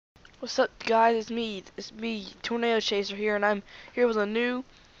What's up, guys? It's me, Tornado Chaser here, and I'm here with a new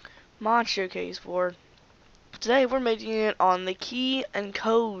mod showcase for today. We're making it on the Key and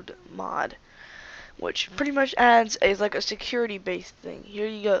Code mod, which pretty much adds like a security-based thing. Here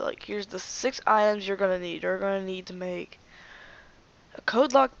you go. Like, here's the 6 items you're gonna need. You're gonna need to make a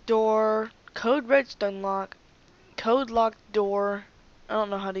code locked door, code redstone lock, code locked door. I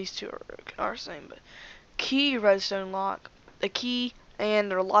don't know how these two are same, but key redstone lock, a key,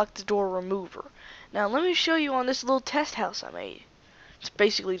 and a locked door remover. Now let me show you on this little test house I made. It's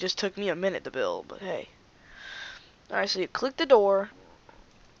basically just took me a minute to build, but hey. Alright, so you click the door.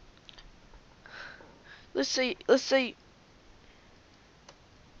 Let's say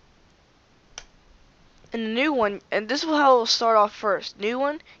in the new one, and this is how it'll start off first. New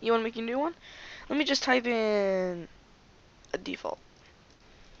one? You wanna make a new one? Let me just type in a default.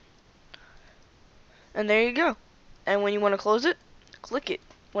 And there you go. And when you wanna close it, click it.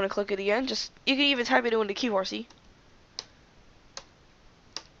 Wanna click it again? You can even type it into the keyboard, see?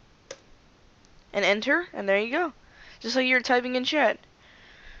 And enter, and there you go. Just like you're typing in chat.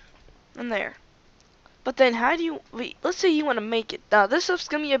 And there. But then how do you, let's say you want to make it. Now this stuff's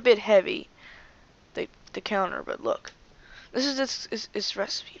going to be a bit heavy, the counter, but look. This is its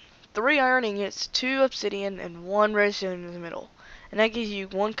recipe. 3 iron ingots, 2 obsidian, and 1 redstone in the middle. And that gives you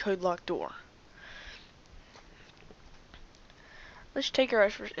 1 code locked door. Let's take our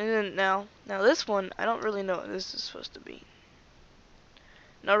first, and then now this one, I don't really know what this is supposed to be.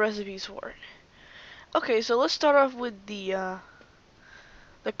 No recipes for it. Okay, so let's start off with the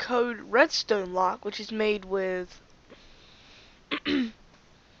code redstone lock, which is made with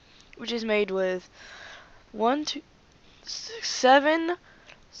one, two, six, seven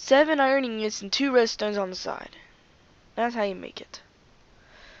iron ingots and 2 redstones on the side. That's how you make it.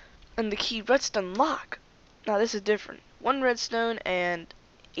 And the key redstone lock. Now this is different. 1 redstone and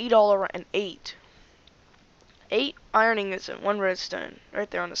 8 all around, and 8 iron ingots and 1 redstone right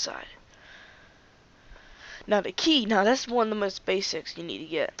there on the side. Now the key, that's one of the most basics you need to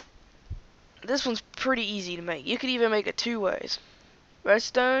get. This one's pretty easy to make. You could even make it 2 ways.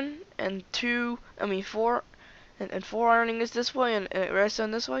 Redstone and 4 and 4 iron ingots this way and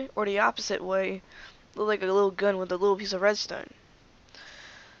redstone this way, or the opposite way, look like a little gun with a little piece of redstone.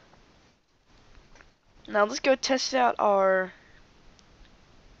 Now let's go test out our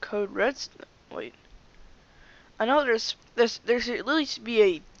code redstone. Wait, I know there's at least be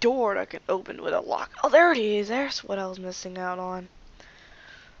a door that I can open with a lock. Oh, there it is. There's what I was missing out on.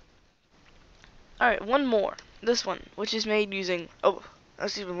 Alright, one more. This one, which is made using, oh,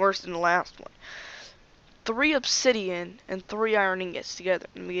 that's even worse than the last one. 3 obsidian and 3 iron ingots together,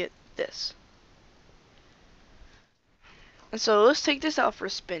 and we get this. And so let's take this out for a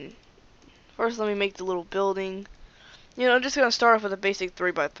spin. First, let me make the little building. You know, I'm just gonna start off with a basic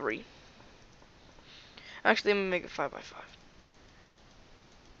 3x3. Actually, I'm gonna make it 5x5.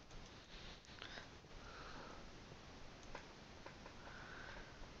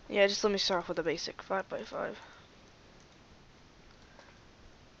 Yeah, just let me start off with a basic 5x5.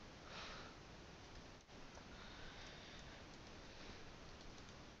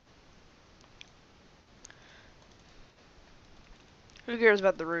 Who cares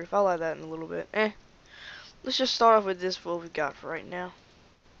about the roof? I'll add that in a little bit. Let's just start off with this, what we've got for right now.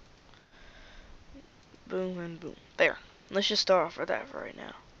 Boom and boom. There. Let's just start off with that for right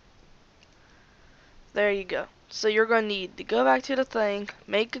now. There you go. So you're going to need to go back to the thing,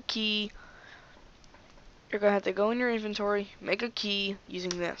 make a key. You're going to have to go in your inventory, make a key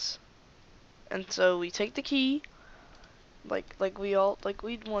using this. And so we take the key, like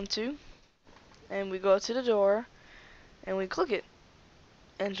we'd want to, and we go to the door, and we click it.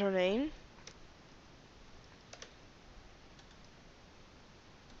 Enter name.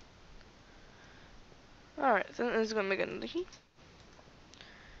 Alright, so this is going to make another key.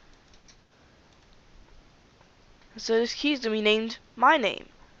 So this key is going to be named my name.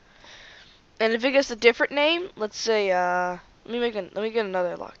 And if it gets a different name, let's say, let me get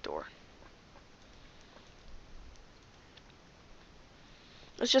another locked door.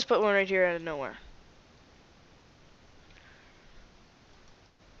 Let's just put one right here out of nowhere.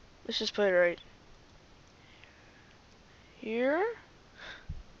 Let's just put it right here.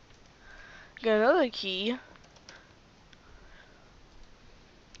 Get another key.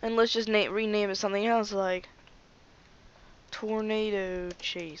 And let's just rename it something else, like Tornado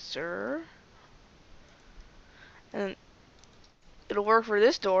Chaser. And it'll work for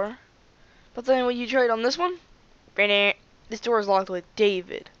this door. But then when you try it on this one, this door is locked with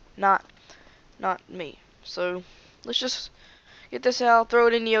David, not me. So let's just get this out, throw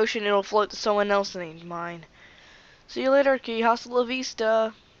it in the ocean, it'll float to someone else named mine. See you later, key. Hasta la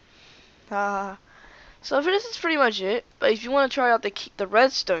vista. So for this is pretty much it. But if you want to try out the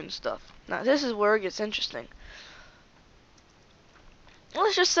redstone stuff, now this is where it gets interesting.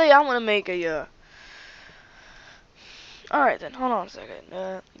 Let's just say I want to make a Alright then, hold on a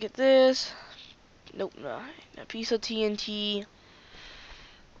second. Get this. Nope, no. A piece of TNT.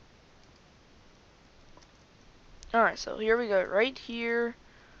 Alright, so here we go. Right here.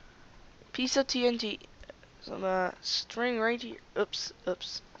 Piece of TNT. Some string right here. Oops,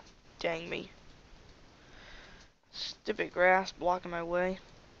 oops. Dang me. Stupid grass blocking my way.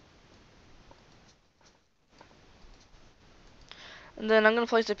 And then I'm gonna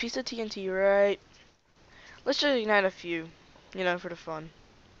place a piece of TNT right. Let's just ignite a few, you know, for the fun.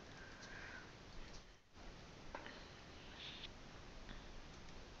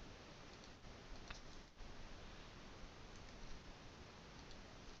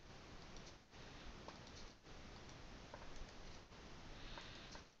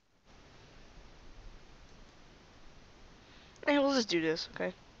 Hey, we'll just do this,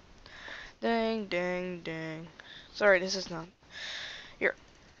 okay? Dang, dang, dang. Sorry, this is not. Here.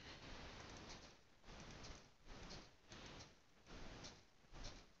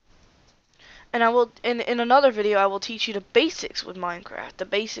 And I will, in another video, I will teach you the basics with Minecraft, the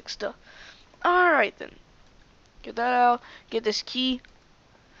basic stuff. Alright then. Get that out, get this key,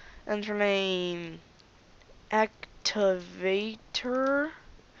 enter name, activator.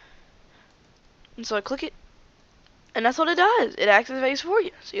 And so I click it, and that's what it does. It activates for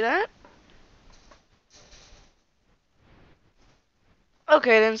you. See that?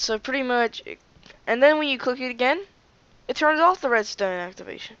 Okay then, so pretty much, and then when you click it again, it turns off the redstone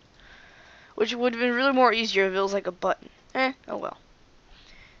activation. Which would have been really more easier if it was like a button. Oh well.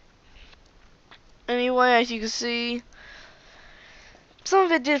 Anyway, as you can see, some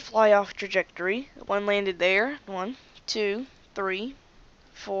of it did fly off trajectory. One landed there. 1, 2, 3,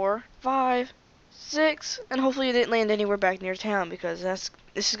 4, 5, 6, and hopefully it didn't land anywhere back near town because this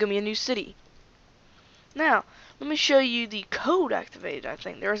is gonna be a new city. Now, let me show you the code activated. I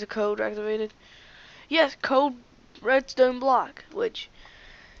think there is a code activated. Yes, code redstone block, which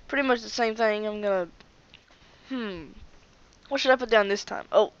pretty much the same thing. I'm gonna what should I put down this time?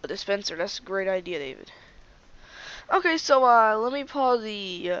 Oh, a dispenser. That's a great idea, David. Okay, so let me pause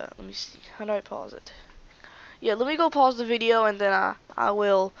the let me see. How do I pause it? Yeah, let me go pause the video and then I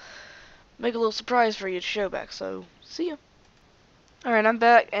will make a little surprise for you to show back. So, see ya. Alright, I'm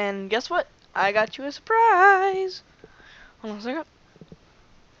back and guess what? I got you a surprise. Hold on a second.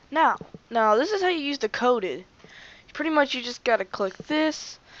 Now this is how you use the coded. Pretty much you just gotta click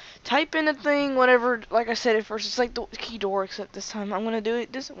this, type in a thing, whatever, like I said at first, it's like the key door, except this time I'm gonna do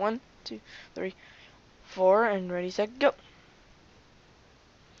it this 1, 2, 3, 4, and ready, set, go.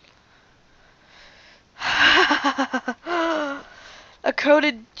 A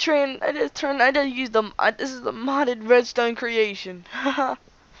coded train. I just used the. This is the modded redstone creation. I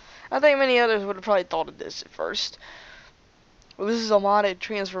think many others would have probably thought of this at first. Well, this is a modded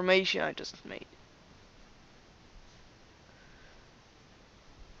transformation I just made.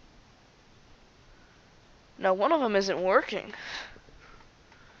 Now one of them isn't working.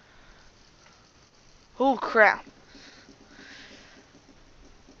 Oh crap.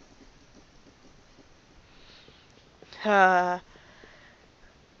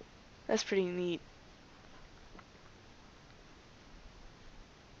 That's pretty neat.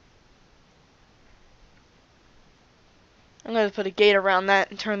 I'm gonna put a gate around that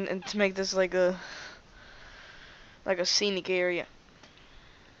and turn and to make this like a scenic area.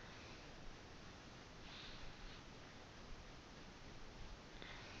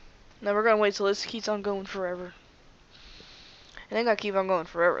 Now we're gonna wait till this keeps on going forever. I think I keep on going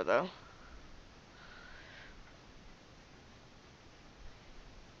forever though.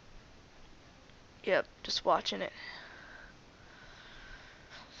 Yep, just watching it.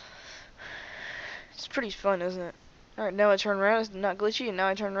 It's pretty fun, isn't it? Alright, now I turn around, it's not glitchy, and now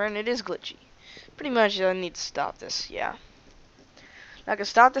I turn around, it is glitchy. Pretty much I need to stop this, yeah. I can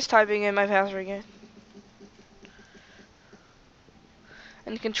stop this typing in my password again.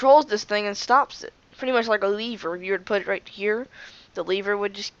 And it controls this thing and stops it. Pretty much like a lever. If you were to put it right here, the lever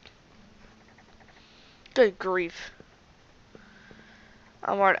would just... Good grief.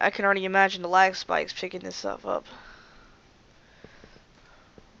 I can already imagine the lag spikes picking this stuff up.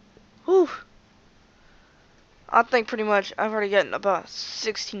 Whew. I think pretty much I've already gotten about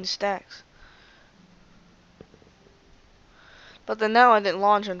 16 stacks. But then now I didn't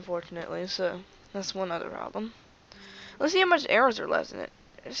launch, unfortunately, so that's one other problem. Let's see how much arrows are left in it.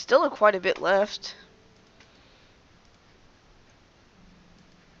 There's still quite a bit left.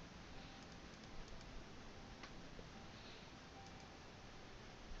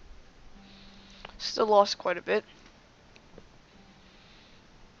 Still lost quite a bit.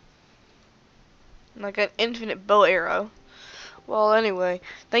 And I got infinite bow arrow. Well, anyway,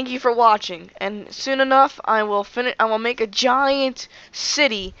 thank you for watching, and soon enough I will make a giant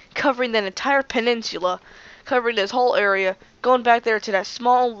city covering that entire peninsula, covering this whole area, going back there to that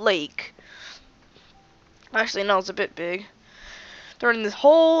small lake. Actually, no, it's a bit big. Turning this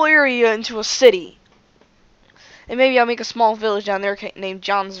whole area into a city. And maybe I'll make a small village down there named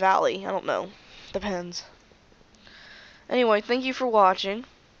John's Valley. I don't know. Depends. Anyway, thank you for watching.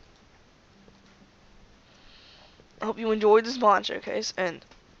 I hope you enjoyed this mod showcase, and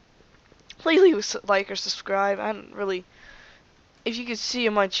please leave a like or subscribe. I don't really, if you can see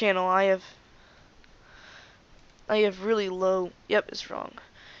on my channel, I have really low, yep, it's wrong.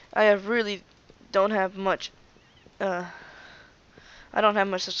 I have really don't have much, I don't have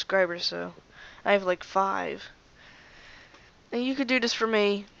much subscribers, so I have like 5. And you could do this for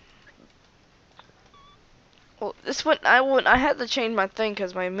me. Well, I had to change my thing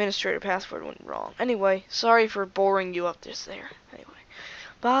because my administrator password went wrong. Anyway, sorry for boring you up this there. Anyway,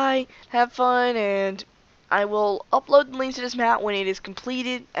 bye, have fun, and I will upload the link to this map when it is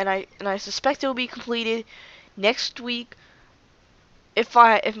completed, and I suspect it will be completed next week. If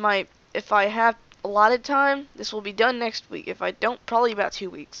I have allotted time, this will be done next week. If I don't, probably about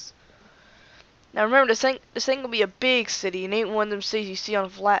 2 weeks. Now remember, this thing will be a big city. It ain't one of them cities you see on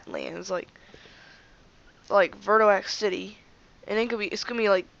Flatlands, like Verdoax City. And it's gonna be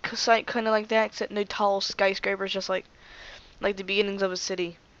like kind of like that, except no tall skyscrapers, just like the beginnings of a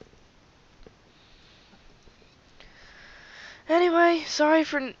city. Anyway, sorry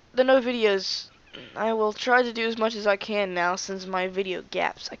for the no videos. I will try to do as much as I can now since my video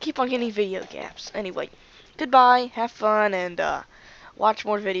gaps. I keep on getting video gaps. Anyway, goodbye, have fun, and watch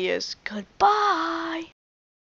more videos. Goodbye!